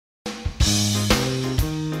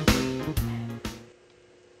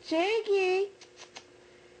Jiggy.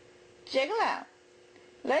 Gigolo.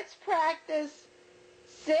 Let's practice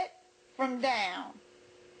sit from down.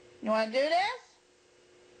 You want to do this?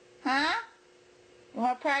 Huh? You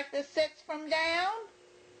want to practice sits from down?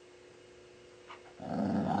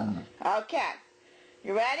 Okay.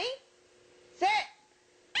 You ready? Sit.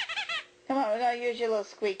 Come on, we're going to use your little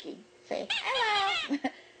squeaky. Say hello.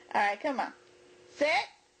 All right, come on. Sit.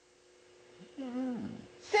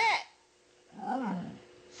 Sit.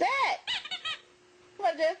 Sit. Come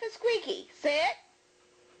on, do it for squeaky. Sit.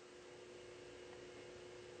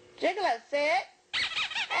 Gigolo, sit.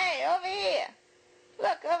 Hey, over here.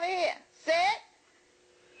 Look, over here. Sit.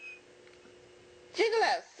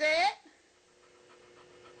 Gigolo, sit.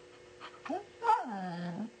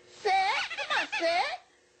 Sit. Come on, sit. Sit.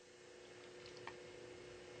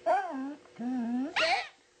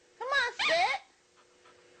 Come on, sit.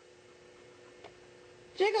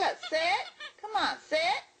 Gigolo, sit. Come on, sit.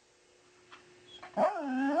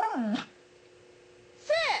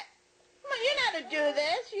 Sit. Come on, you know how to do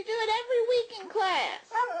this. You do it every week in class.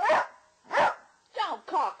 Don't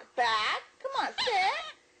cock back. Come on, sit.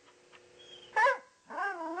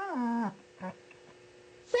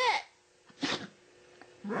 Sit.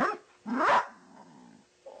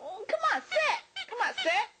 Oh, come on, sit. Come on,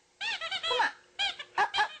 sit. Come on. Up,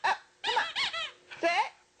 up, up. Come on. Sit.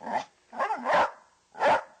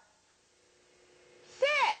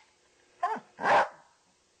 Sit.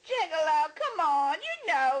 Gigolo, come on. You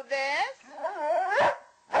know this.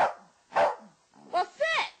 Well,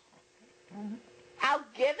 sit. I'll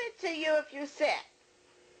give it to you if you sit.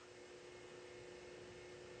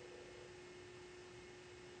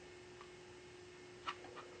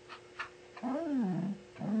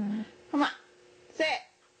 Come on. Sit.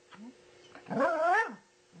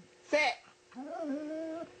 Sit.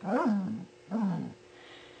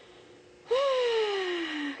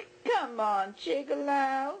 Come on,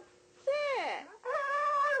 Gigolo. Sit.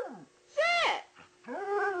 Sit.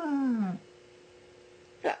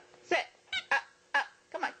 Look, sit. Up, up.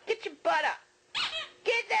 Come on, get your butt up.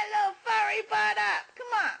 Get that little furry butt up.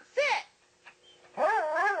 Come on, sit.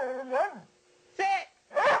 Sit.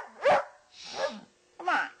 Come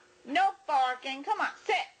on. No barking. Come on,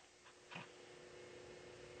 sit.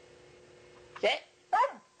 Sit.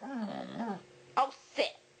 Oh,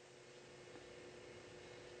 sit.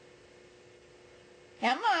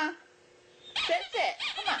 Come on. Sit, sit.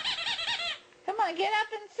 Come on. Come on, get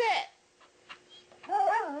up and sit.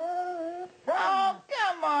 Oh,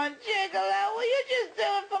 come on, Gigolo. Will you just do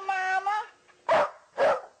it for Mama?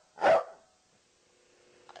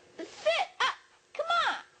 Sit up. Come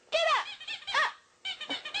on. Get up. Up.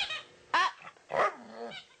 Up.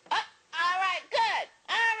 Up. All right, good.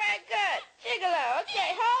 All right, good. Gigolo. Okay,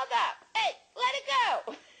 hold up. Hey, let it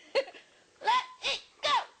go. Let it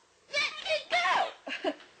go. Let it go.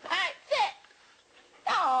 All right, sit.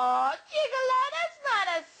 Oh, Gigolo, that's not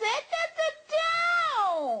a sit. That's a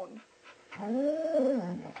down. I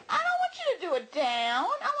don't want you to do a down.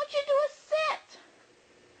 I want you to do a sit.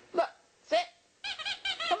 Look, sit.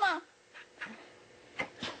 Come on.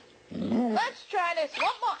 Let's try this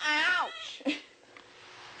one more. Ouch. All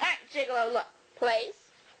right, Gigolo, look. Place.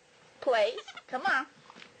 Place. Come on.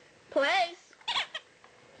 Place.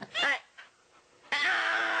 All right.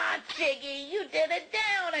 Ah, Jiggy, you did it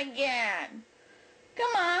down again.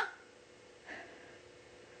 Come on.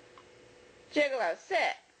 Gigolo,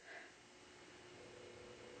 sit.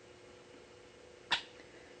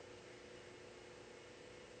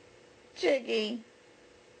 Jiggy.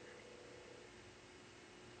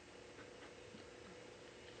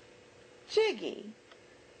 Jiggy.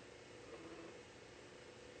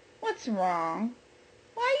 What's wrong?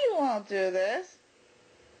 Why you won't do this?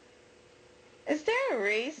 Is there a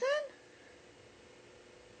reason?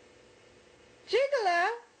 Gigolo.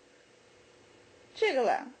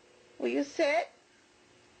 Gigolo. Will you sit?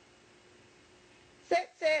 Sit,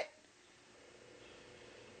 sit.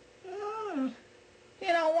 You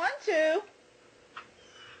don't want to.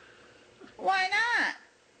 Why not?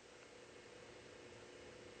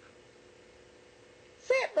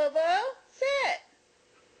 Sit, boo-boo. Sit.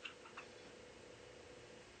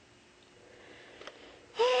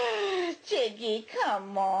 Jiggy,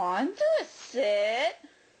 come on. Do a sit.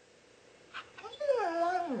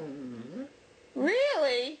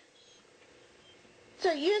 Really?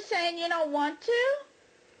 So you saying you don't want to?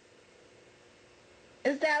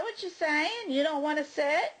 Is that what you're saying? You don't want to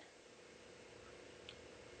sit?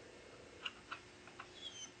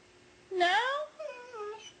 No?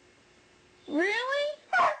 Really?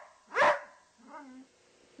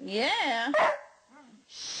 Yeah.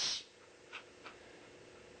 Shh.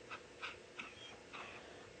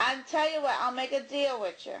 I I'll tell you what, I'll make a deal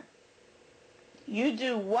with you. You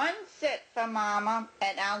do one sit for Mama,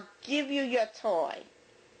 and I'll give you your toy.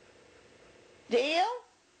 Deal?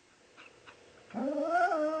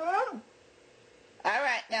 All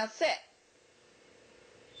right, now sit.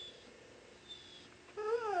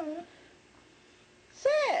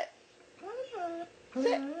 Sit.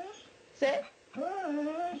 Sit. Sit.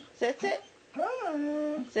 Sit, sit.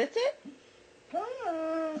 Sit, sit.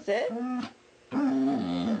 Sit.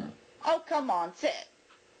 Oh, come on, sit.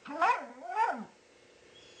 I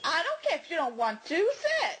don't care if you don't want to.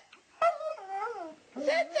 Sit. Sit,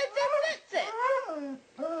 sit, sit, sit, sit.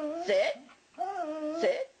 Sit.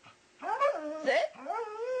 Sit. Sit.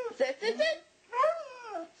 Sit, sit, sit.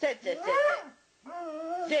 Sit, sit, sit, sit.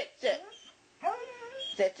 Sit, sit.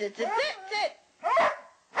 Sit, sit, sit, sit, sit.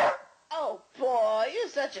 Oh, boy, you're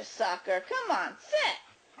such a sucker. Come on, sit.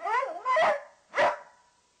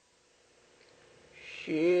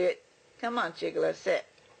 Shit. Come on, Gigolo, sit.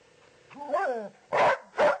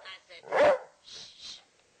 Shh.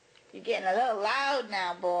 You're getting a little loud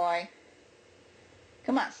now, boy.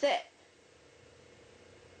 Come on, sit.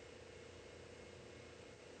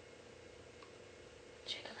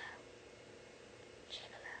 Gigolo.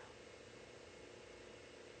 Gigolo.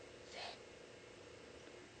 Sit.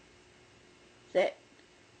 Sit.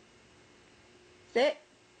 Sit.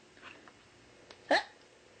 Huh.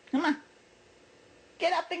 Come on.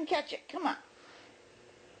 Get up and catch it. Come on.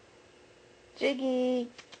 Jiggy.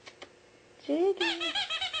 Jiggy.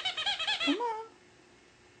 Come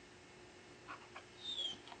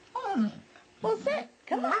on. Well, sit.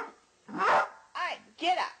 Come on. All right,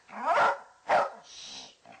 get up.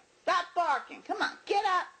 Shh. Stop barking. Come on, get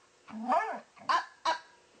up. Up, up.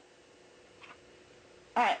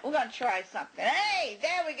 All right, we're going to try something. Hey,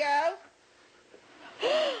 there we go.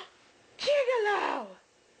 Gigolo.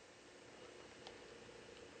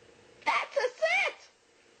 That's a sit.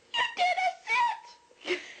 You did a sit.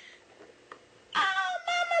 Oh,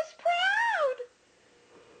 Mama's proud.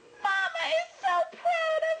 Mama is so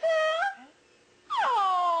proud of him.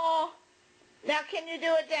 Oh. Now, can you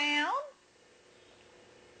do it down?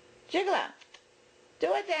 Gigolo,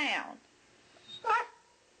 do it down.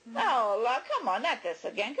 Oh, look, come on, not this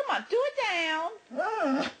again. Come on, do it down.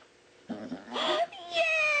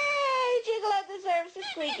 Yay! Gigolo deserves a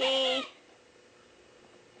squeaky.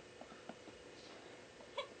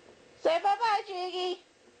 Say bye-bye, Jiggy.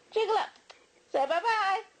 Gigolo. Say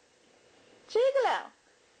bye-bye. Gigolo.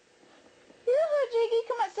 Yoo-hoo, Jiggy.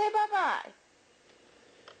 Come on, say bye-bye.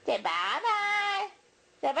 Say bye-bye.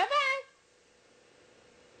 Say bye-bye.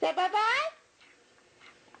 Say bye-bye.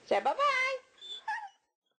 Say bye-bye.